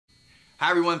Hi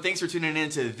everyone, thanks for tuning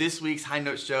in to this week's High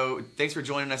Note Show. Thanks for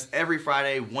joining us every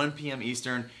Friday, 1 p.m.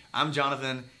 Eastern. I'm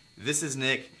Jonathan, this is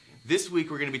Nick. This week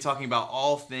we're going to be talking about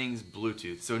all things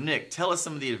Bluetooth. So Nick, tell us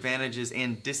some of the advantages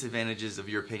and disadvantages of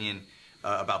your opinion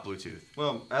about Bluetooth.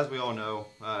 Well, as we all know,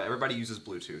 everybody uses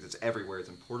Bluetooth. It's everywhere. It's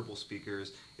in portable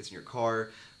speakers, it's in your car,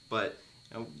 but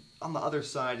on the other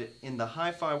side, in the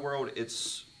hi-fi world,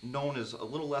 it's known as a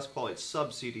little less quality. It's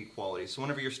sub-CD quality. So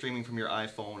whenever you're streaming from your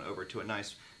iPhone over to a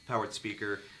nice powered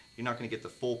speaker, you're not going to get the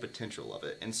full potential of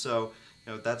it. And so,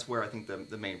 that's where I think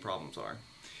the main problems are.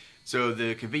 So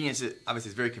the convenience, obviously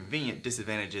it's very convenient.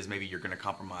 Disadvantages, maybe you're going to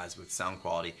compromise with sound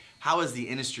quality. How has the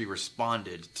industry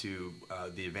responded to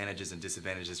the advantages and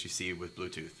disadvantages you see with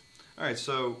Bluetooth? All right,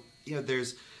 so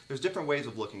there's different ways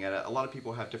of looking at it. A lot of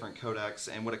people have different codecs,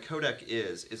 and what a codec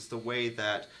is the way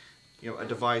that a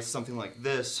device, something like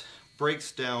this,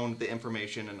 breaks down the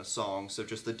information in a song, so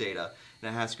just the data, and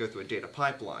it has to go through a data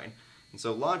pipeline. And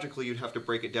so logically you'd have to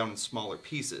break it down in smaller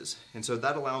pieces, and so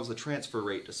that allows the transfer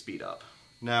rate to speed up.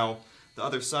 Now, the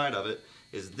other side of it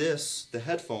is the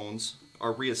headphones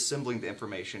are reassembling the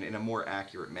information in a more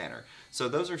accurate manner. So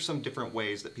those are some different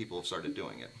ways that people have started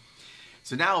doing it.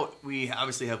 So now we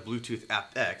obviously have Bluetooth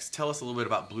aptX. Tell us a little bit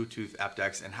about Bluetooth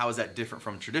aptX and how is that different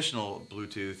from traditional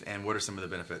Bluetooth and what are some of the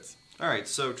benefits? Alright,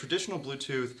 so traditional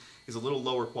Bluetooth is a little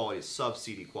lower quality, it's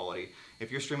sub-CD quality.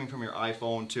 If you're streaming from your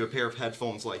iPhone to a pair of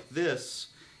headphones like this,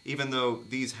 even though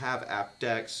these have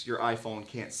aptX, your iPhone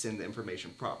can't send the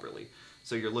information properly.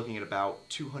 So you're looking at about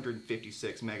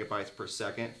 256 megabytes per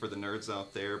second for the nerds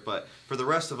out there, but for the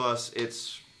rest of us,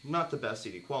 it's not the best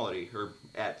CD quality, or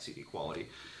at CD quality.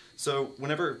 So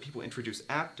whenever people introduce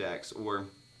aptX, or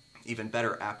even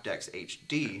better aptX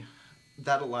HD,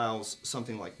 that allows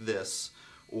something like this,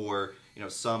 or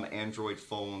some Android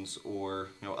phones or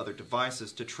other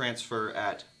devices to transfer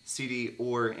at CD,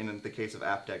 or in the case of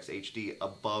aptX HD,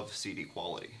 above CD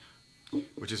quality.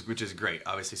 Which is great,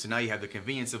 obviously. So now you have the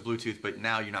convenience of Bluetooth, but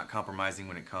now you're not compromising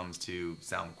when it comes to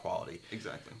sound quality.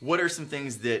 Exactly. What are some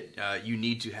things that you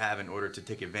need to have in order to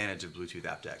take advantage of Bluetooth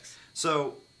aptX?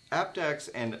 So aptX,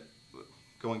 and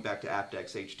going back to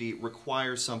aptX HD,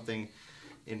 requires something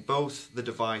in both the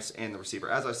device and the receiver,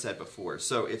 as I said before.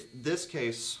 So if this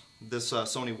case, this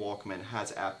Sony Walkman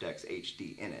has aptX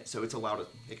HD in it, so it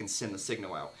can send the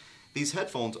signal out. These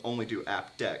headphones only do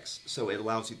aptX, so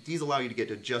these allow you to get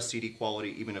to just CD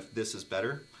quality even if this is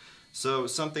better. So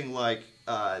something like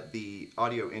the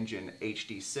Audio Engine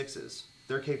HD6s,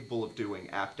 they're capable of doing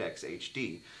aptX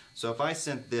HD. So if I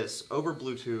sent this over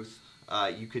Bluetooth,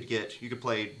 you could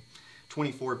play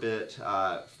 24-bit,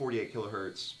 48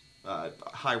 kilohertz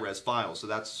high-res files. So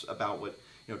that's about what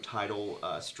Tidal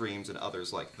streams and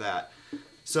others like that.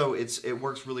 So it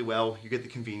works really well. You get the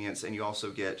convenience, and you also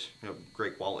get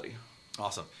great quality.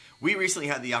 Awesome. We recently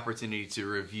had the opportunity to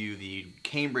review the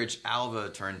Cambridge Alva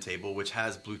turntable, which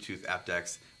has Bluetooth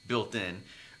aptX built in,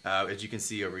 as you can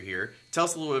see over here. Tell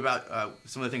us a little bit about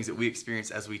some of the things that we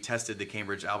experienced as we tested the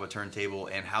Cambridge Alva turntable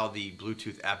and how the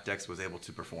Bluetooth aptX was able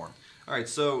to perform. All right,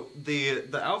 so the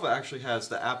Alva actually has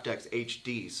the aptX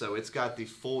HD, so it's got the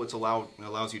full. It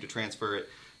allows you to transfer it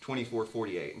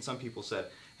 24/48, and some people said,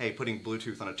 hey, putting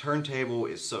Bluetooth on a turntable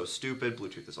is so stupid,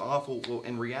 Bluetooth is awful. Well,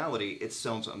 in reality, it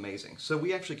sounds amazing. So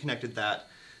we actually connected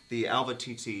the Alva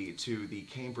TT to the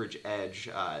Cambridge Edge,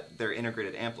 their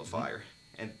integrated amplifier.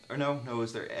 And it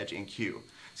was their Edge NQ,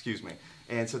 excuse me.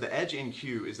 And so the Edge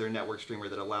NQ is their network streamer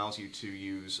that allows you to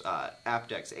use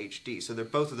aptX HD. So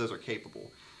both of those are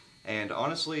capable. And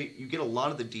honestly, you get a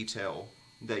lot of the detail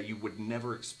that you would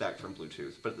never expect from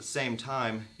Bluetooth, but at the same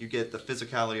time, you get the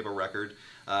physicality of a record.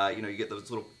 You get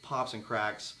those little pops and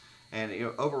cracks, and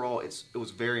overall, it was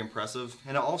very impressive.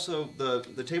 And also,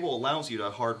 the table allows you to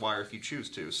hardwire if you choose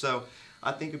to. So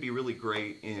I think it'd be really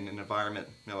great in an environment,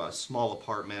 a small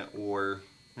apartment, or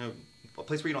a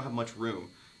place where you don't have much room.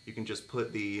 You can just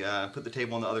put the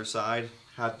table on the other side,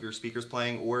 have your speakers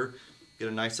playing, or get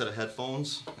a nice set of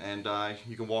headphones, and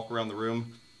you can walk around the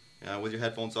room with your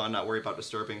headphones on, not worry about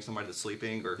disturbing somebody that's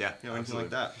sleeping or anything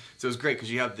like that. So it's great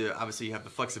because obviously you have the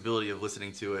flexibility of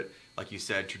listening to it, like you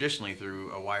said, traditionally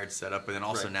through a wired setup, but then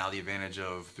also now the advantage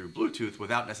of through Bluetooth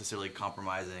without necessarily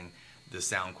compromising the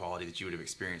sound quality that you would have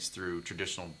experienced through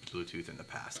traditional Bluetooth in the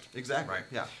past. Exactly. Right?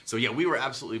 Yeah. So yeah, we were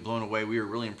absolutely blown away. We were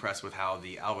really impressed with how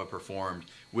the Alva performed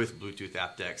with Bluetooth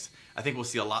aptX. I think we'll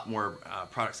see a lot more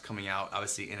products coming out,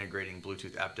 obviously integrating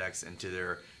Bluetooth aptX into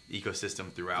their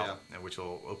ecosystem throughout, which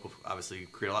will obviously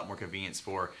create a lot more convenience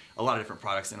for a lot of different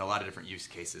products and a lot of different use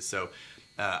cases. So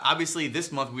obviously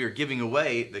this month we are giving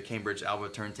away the Cambridge Alva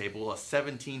turntable, a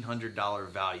 $1,700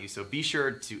 value. So be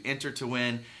sure to enter to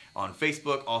win. on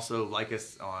Facebook. Also like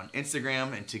us on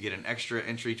Instagram and to get an extra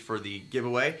entry for the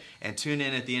giveaway. And tune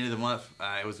in at the end of the month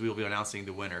as we will be announcing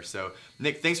the winner. So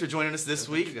Nick, thanks for joining us this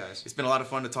week. Thank you guys. It's been a lot of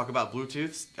fun to talk about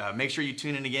Bluetooth. Make sure you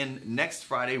tune in again next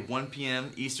Friday, 1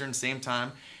 p.m. Eastern, same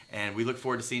time. And we look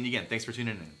forward to seeing you again. Thanks for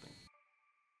tuning in.